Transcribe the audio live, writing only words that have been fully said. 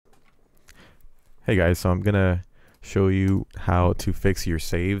Hey guys, so I'm gonna show you how to fix your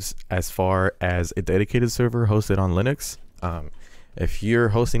saves as far as a dedicated server hosted on Linux. If you're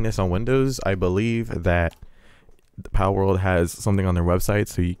hosting this on Windows, I believe that Palworld has something on their website,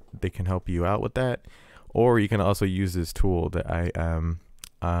 so they can help you out with that. Or you can also use this tool that I am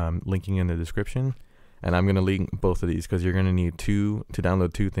linking in the description, and I'm gonna link both of these because you're gonna need to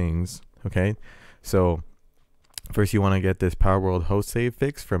download two things. Okay, so first you want to get this Palworld host save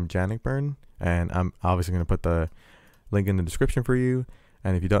fix from Janikburn, and I'm obviously going to put the link in the description for you.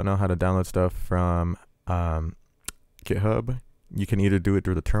 And if you don't know how to download stuff from GitHub, you can either do it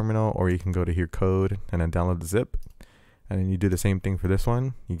through the terminal or you can go to here code and then download the zip, and then you do the same thing for this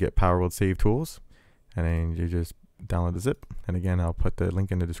one. You get Palworld save tools and then you just download the zip, and again I'll put the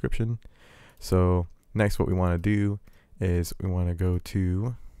link in the description. So next what we want to do is we want to go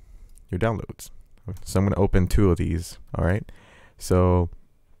to your downloads. So I'm going to open two of these. All right, so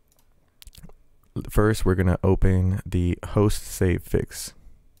first we're going to open the host save fix,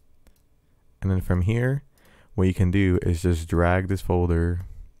 and then from here what you can do is just drag this folder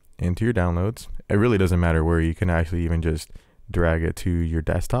into your downloads. It really doesn't matter where, you can actually even just drag it to your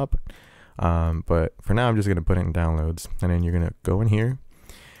desktop, but for now I'm just going to put it in downloads, and then you're going to go in here,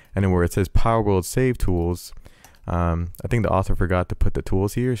 and then where it says Palworld save tools, I think the author forgot to put the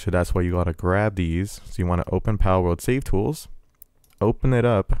tools here, so that's why you got to grab these. So you want to open Palworld save tools, open it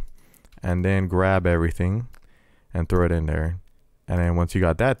up, and then grab everything and throw it in there. And then once you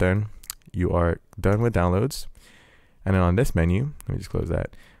got that done, you are done with downloads. And then on this menu, let me just close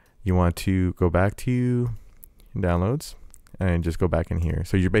that, you want to go back to downloads and just go back in here.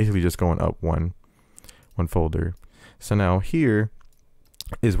 So you're basically just going up one folder. So now here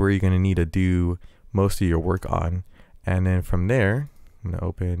is where you're going to need to do most of your work on, and then from there I'm gonna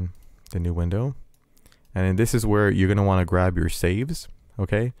open the new window, and then this is where you're gonna want to grab your saves.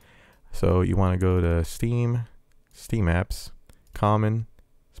 Okay, so you want to go to Steam apps, common,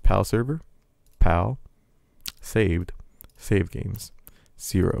 Pal server, Pal, saved, save games,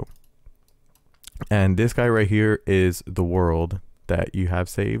 0, and this guy right here is the world that you have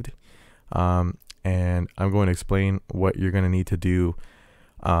saved, and I'm going to explain what you're going to need to do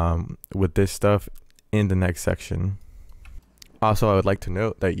with this stuff in the next section. Also, I would like to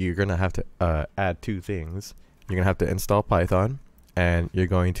note that you're gonna have to add two things. You're gonna have to install Python, and you're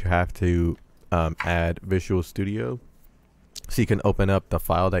going to have to add Visual Studio so you can open up the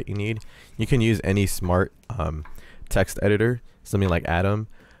file that you need. You can use any smart text editor, something like Atom.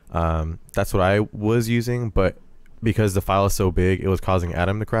 That's what I was using, but because the file is so big, it was causing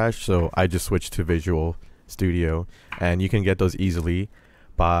Atom to crash, so I just switched to Visual Studio, and you can get those easily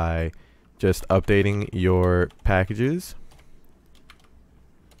by just updating your packages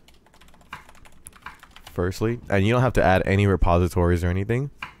firstly, and you don't have to add any repositories or anything,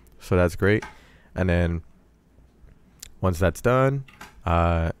 so that's great. And then once that's done,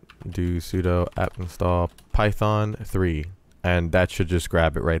 do sudo apt install python 3, and that should just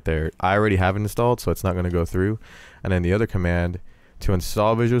grab it right there. I already have it installed, so it's not going to go through. And then the other command to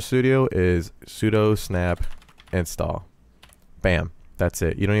install Visual Studio is sudo snap install. Bam. That's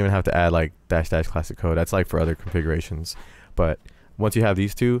it. You don't even have to add like -- classic code. That's like for other configurations. But once you have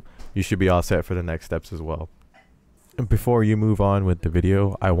these two, you should be all set for the next steps as well. And before you move on with the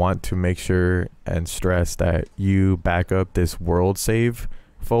video, I want to make sure and stress that you back up this world save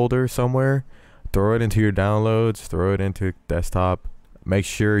folder somewhere. Throw it into your downloads, throw it into desktop. Make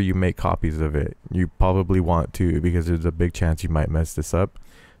sure you make copies of it. You probably want to, because there's a big chance you might mess this up.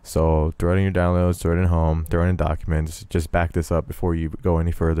 So throw it in your downloads, throw it in home, throw it in documents. Just back this up before you go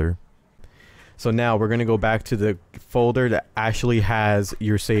any further. So now we're going to go back to the folder that actually has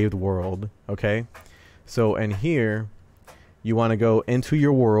your saved world. Okay, so in here you want to go into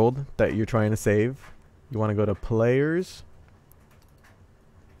your world that you're trying to save. You want to go to players,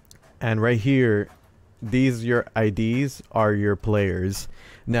 and right here, these your IDs are your players.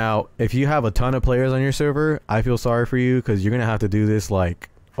 Now if you have a ton of players on your server, I feel sorry for you, because you're gonna have to do this like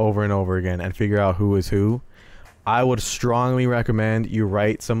over and over again and figure out who is who. I would strongly recommend you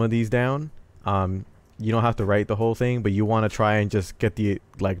write some of these down. You don't have to write the whole thing, but you want to try and just get the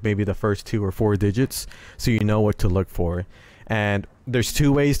maybe the first 2 or 4 digits so you know what to look for. And there's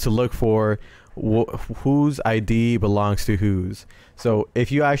 2 ways to look for whose ID belongs to whose. So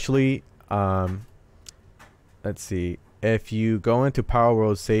if you actually let's see, if you go into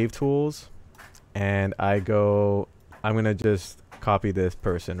Palworld save tools, and I'm gonna just copy this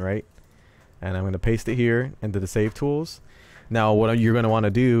person, right, and I'm gonna paste it here into the save tools. Now what you're going to want to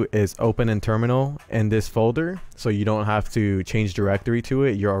do is open in terminal in this folder, so you don't have to change directory to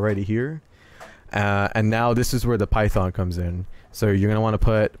it. You're already here. And now this is where the Python comes in. So you're gonna want to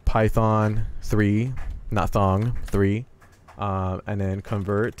put Python 3, not thong 3, and then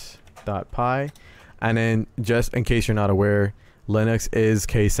convert.py. And then just in case you're not aware, Linux is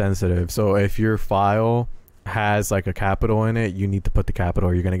case sensitive. So if your file has like a capital in it, you need to put the capital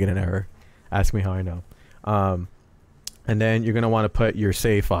or you're gonna get an error. Ask me how I know. And then you're gonna want to put your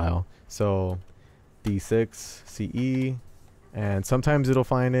save file. So D6 CE, and sometimes it'll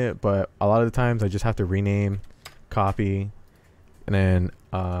find it, but a lot of the times I just have to rename, copy, and then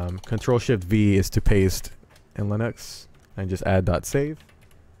Control-Shift V is to paste in Linux, and just add .save,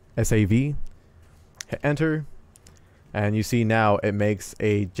 SAV, hit enter, and you see now it makes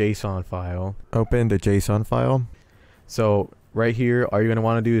a JSON file. Open the JSON file. So right here, all you're going to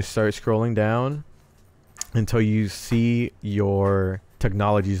want to do is start scrolling down until you see your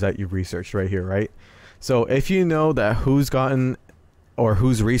technologies that you've researched right here, right? So if you know that who's gotten or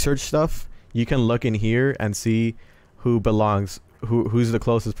who's researched stuff, you can look in here and see who belongs, who's the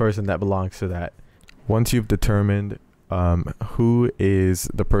closest person that belongs to that. Once you've determined who is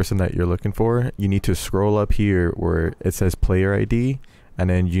the person that you're looking for, you need to scroll up here where it says player ID, and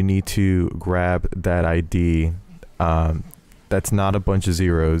then you need to grab that ID. That's not a bunch of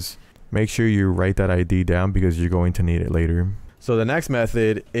zeros. Make sure you write that ID down because you're going to need it later. So the next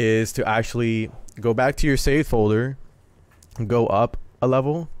method is to actually go back to your saved folder, go up a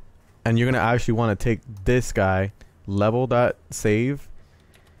level, and you're gonna actually want to take this guy, level.save,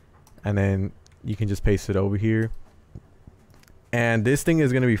 and then you can just paste it over here. And this thing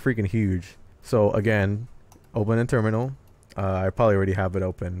is gonna be freaking huge. So again, open a terminal. I probably already have it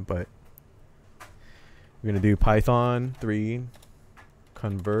open, but we're gonna do Python 3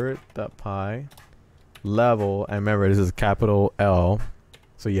 convert.py level, and remember this is capital L,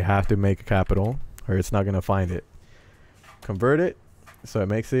 so you have to make a capital or it's not gonna find it. Convert it, so it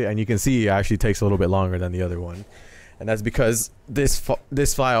makes it, and you can see it actually takes a little bit longer than the other one, and that's because this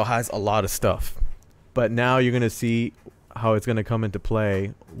file has a lot of stuff. But now you're gonna see how it's gonna come into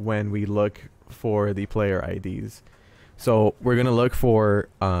play when we look for the player IDs. So we're gonna look for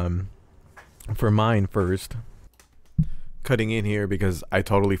mine first. Cutting in here because I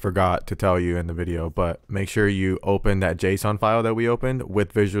totally forgot to tell you in the video, but make sure you open that JSON file that we opened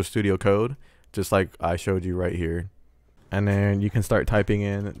with Visual Studio Code, just like I showed you right here. And then you can start typing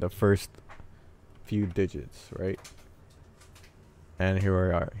in the first few digits, right? And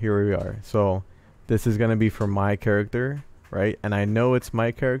here we are. So this is gonna be for my character, right? And I know it's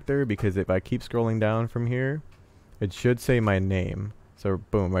my character because if I keep scrolling down from here, it should say my name. So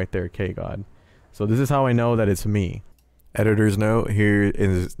boom, right there, KGod. So this is how I know that it's me. Editor's note, here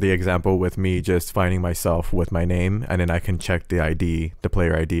is the example with me just finding myself with my name, and then I can check the ID, the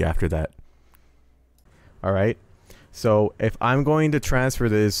player ID after that. All right. So if I'm going to transfer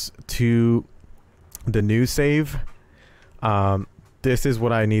this to the new save, this is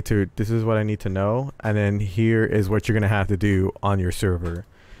what I need to know. And then here is what you're going to have to do on your server.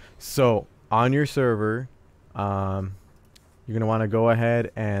 So on your server, you're going to want to go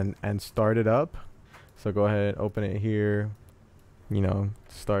ahead and start it up. So go ahead and open it here, you know,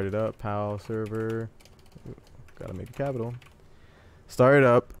 start it up, PAL server, gotta make a capital, start it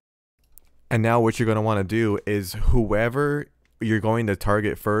up. And now what you're gonna wanna do is whoever you're going to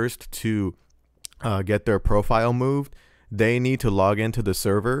target first to get their profile moved, they need to log into the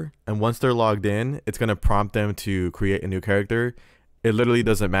server. And once they're logged in, it's gonna prompt them to create a new character. It literally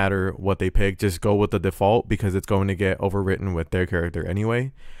doesn't matter what they pick, just go with the default because it's going to get overwritten with their character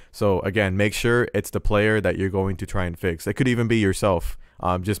anyway. So again, make sure it's the player that you're going to try and fix. It could even be yourself.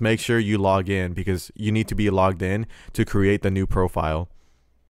 Just make sure you log in because you need to be logged in to create the new profile.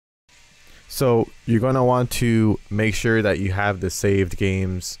 So you're going to want to make sure that you have the saved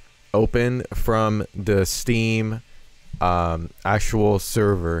games open from the Steam actual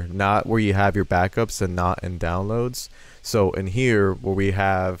server, not where you have your backups and not in downloads. So in here where we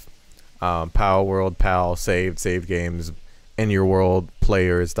have Palworld, PAL, saved games, in your world,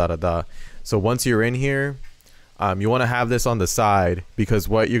 players, So once you're in here, you want to have this on the side because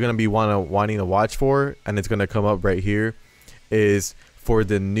what you're going to be wanting to watch for, and it's going to come up right here, is for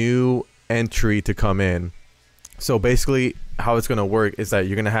the new entry to come in. So basically how it's going to work is that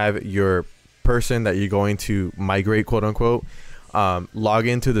you're going to have your person that you're going to migrate, quote unquote, log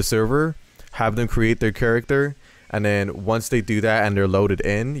into the server, have them create their character, and then once they do that and they're loaded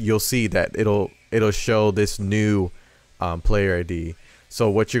in, you'll see that it'll show this new player ID. So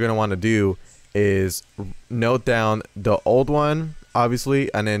what you're going to want to do is note down the old one,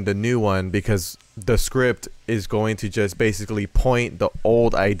 obviously, and then the new one, because the script is going to just basically point the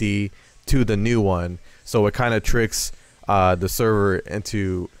old ID to the new one. So it kind of tricks the server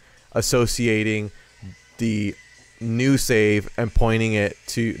into associating the new save and pointing it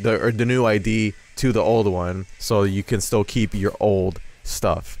to the new ID to the old one, so you can still keep your old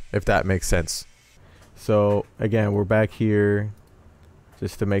stuff, if that makes sense. So again, we're back here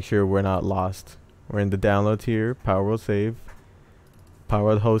just to make sure we're not lost. We're in the downloads here, Palworld save,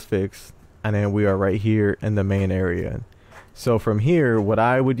 Palworld host fix, and then we are right here in the main area. So from here, what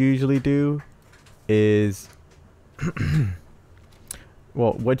I would usually do is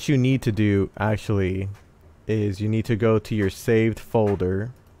well, what you need to do actually is you need to go to your saved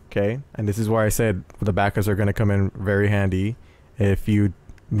folder, okay? And this is where I said the backups are going to come in very handy. If you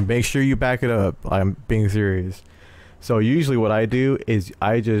make sure you back it up, I'm being serious. So usually what I do is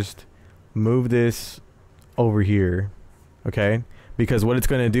I just move this over here, okay? Because what it's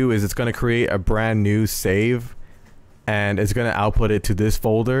going to do is it's going to create a brand new save, and it's going to output it to this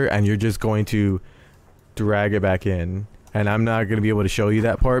folder, and you're just going to drag it back in. And I'm not going to be able to show you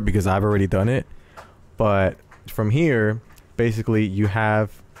that part because I've already done it. But from here, basically you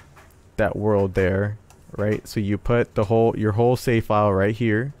have that world there, right? So you put your whole save file right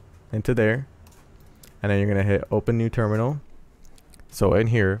here into there, and then you're going to hit open new terminal. So in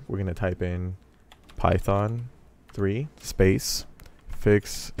here, we're going to type in Python 3 space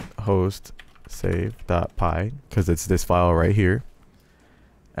fix host save.py, because it's this file right here.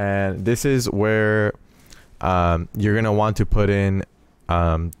 And this is where you're going to want to put in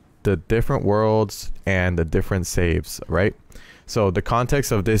the different worlds and the different saves, right? So the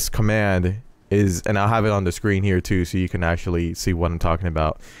context of this command is, and I'll have it on the screen here too, so you can actually see what I'm talking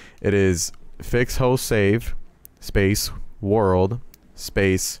about. It is fix host save space world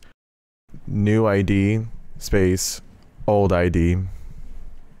space new ID space old ID.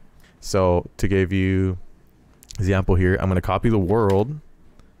 So to give you example here, I'm going to copy the world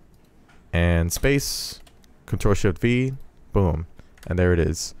and space, Control Shift V, boom, and there it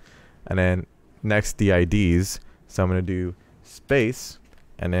is. And then next the IDs, so I'm going to do space,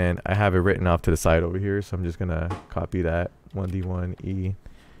 and then I have it written off to the side over here, so I'm just going to copy that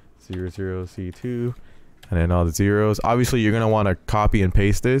 1D1E00C2, and then all the zeros. Obviously you're going to want to copy and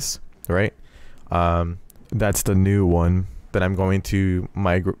paste this, right? That's the new one that I'm going to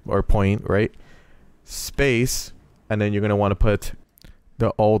migrate or point, right? Space, and then you're going to want to put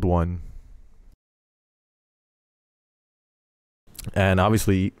the old one. And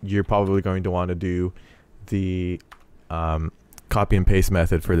obviously you're probably going to want to do the copy and paste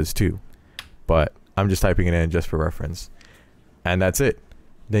method for this too, but I'm just typing it in just for reference. And that's it.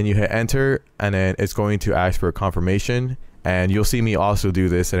 Then you hit enter, and then it's going to ask for a confirmation, and you'll see me also do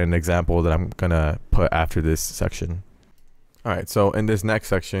this in an example that I'm gonna put after this section. Alright, so in this next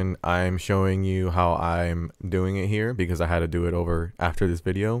section, I'm showing you how I'm doing it here because I had to do it over after this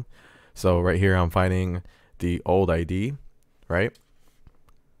video. So right here, I'm finding the old ID, right?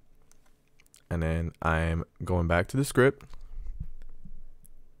 And then I'm going back to the script,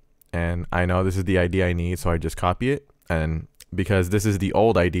 and I know this is the ID I need, so I just copy it. And because this is the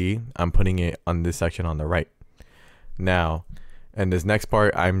old ID, I'm putting it on this section on the right. Now, in this next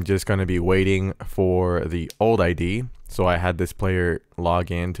part, I'm just going to be waiting for the old ID. So I had this player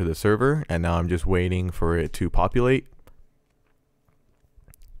log in to the server, and now I'm just waiting for it to populate.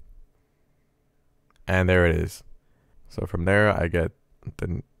 And there it is. So from there, I get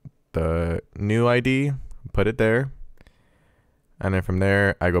the new ID, put it there. And then from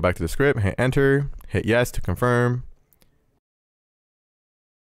there, I go back to the script, hit enter, hit yes to confirm.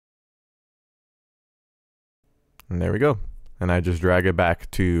 And there we go. And I just drag it back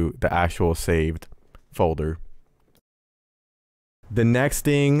to the actual saved folder. The next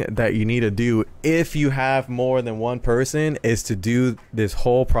thing that you need to do if you have more than one person is to do this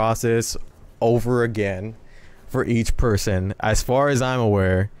whole process over again for each person. As far as I'm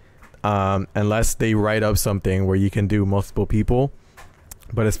aware, unless they write up something where you can do multiple people.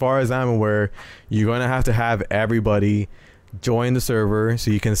 But as far as I'm aware, you're going to have everybody join the server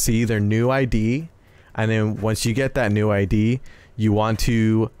so you can see their new ID. And then once you get that new ID, you want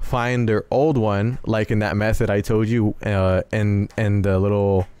to find their old one, like in that method I told you, in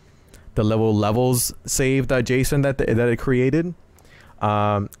the level levels save.json that it created.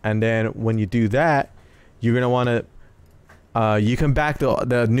 And then when you do that, you're gonna want to you can back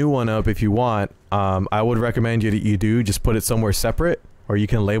the new one up if you want. I would recommend you just put it somewhere separate, or you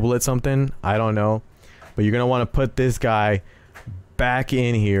can label it something, I don't know, but you're gonna want to put this guy back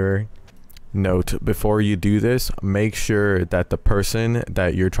in here. Note, before you do this, make sure that the person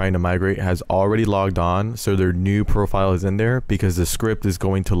that you're trying to migrate has already logged on, so their new profile is in there, because the script is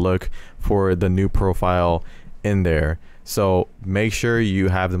going to look for the new profile in there. So make sure you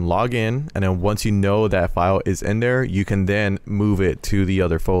have them log in, and then once you know that file is in there, you can then move it to the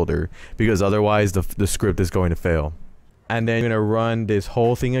other folder, because otherwise the script is going to fail. And then you're going to run this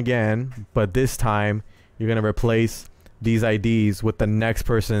whole thing again, but this time you're going to replace these IDs with the next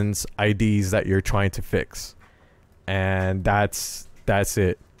person's IDs that you're trying to fix. And that's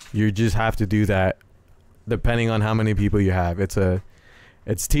it. You just have to do that depending on how many people you have.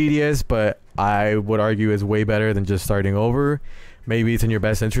 It's tedious, but I would argue it's way better than just starting over. Maybe it's in your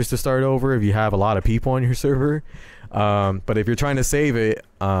best interest to start over if you have a lot of people on your server. But if you're trying to save it,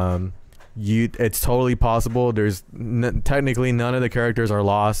 it's totally possible. There's technically none of the characters are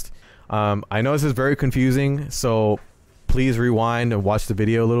lost. I know this is very confusing, so please rewind and watch the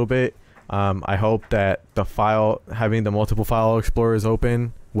video a little bit. I hope that having the multiple file explorers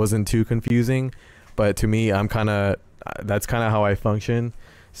open wasn't too confusing, but to me, that's kind of how I function.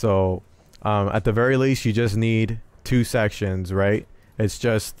 So at the very least, you just need 2 sections, right? It's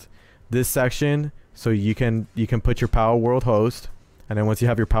just this section, so you can put your Palworld host, and then once you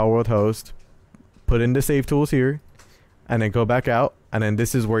have your Palworld host, put in the save tools here, and then go back out, and then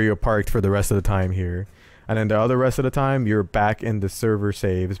this is where you're parked for the rest of the time here. And then the other rest of the time, you're back in the server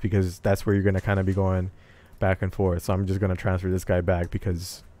saves, because that's where you're going to kind of be going back and forth. So I'm just going to transfer this guy back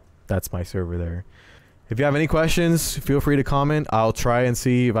because that's my server there. If you have any questions, feel free to comment. I'll try and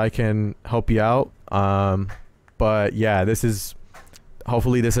see if I can help you out. But yeah,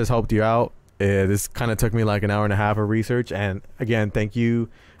 hopefully this has helped you out. This kind of took me like an hour and a half of research. And again, thank you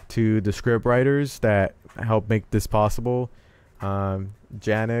to the script writers that helped make this possible.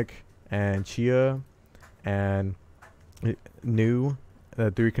 Janik and Chia and New,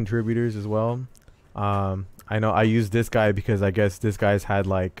 the 3 contributors as well. I know I used this guy because I guess this guy's had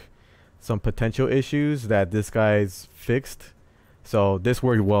like some potential issues that this guy's fixed, so this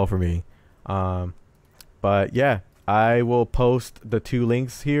worked well for me. But yeah, I will post the 2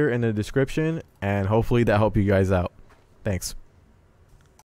 links here in the description, and hopefully that helped you guys out. Thanks.